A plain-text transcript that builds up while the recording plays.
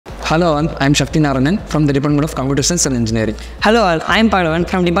Hello all, I am Narayanan from the Department of Computer Science and Engineering. Hello all, I am Pagalavan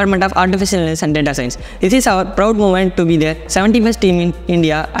from Department of Artificial Intelligence and Data Science. This is our proud moment to be the 71st team in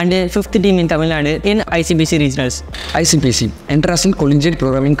India and the 5th team in Tamilnadu in ICPC regionals. ICPC, International Collegiate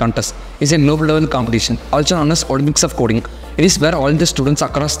Programming Contest, is a global level competition, also known as Olympics of Coding. It is where all the students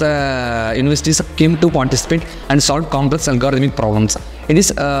across the universities came to participate and solve complex algorithmic problems. It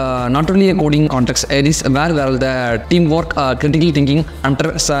is not only a coding context, it is where the teamwork, critical thinking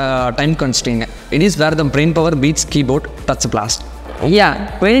under time constraint. It is where the brain power beats keyboard touch blast.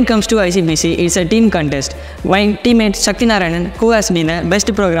 Yeah, when it comes to ICPC, it's a team contest. My teammate Sakthi Narayanan, who has been the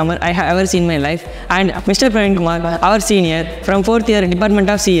best programmer I have ever seen in my life, and Mr. Pravinkumar, our senior from 4th year Department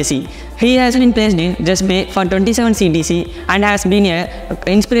of CSE. He has been placed in Just Bay for 27 CTC and has been an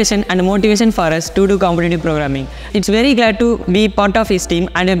inspiration and motivation for us to do competitive programming. It's very glad to be part of his team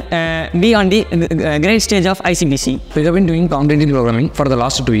and be on the great stage of ICPC. We have been doing competitive programming for the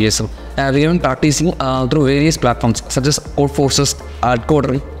last 2 years. We have been practicing through various platforms such as Codeforces,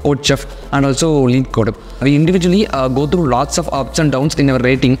 Coder, CodeChef, and also LeetCode. We individually go through lots of ups and downs in our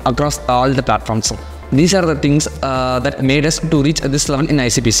rating across all the platforms. These are the things that made us to reach this level in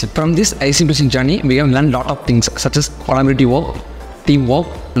ICPC. From this ICPC journey, we have learned a lot of things such as collaborative work, teamwork,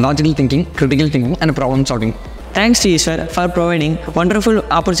 logical thinking, critical thinking, and problem solving. Thanks to Eshwar for providing wonderful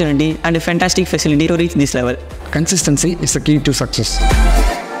opportunity and a fantastic facility to reach this level. Consistency is the key to success.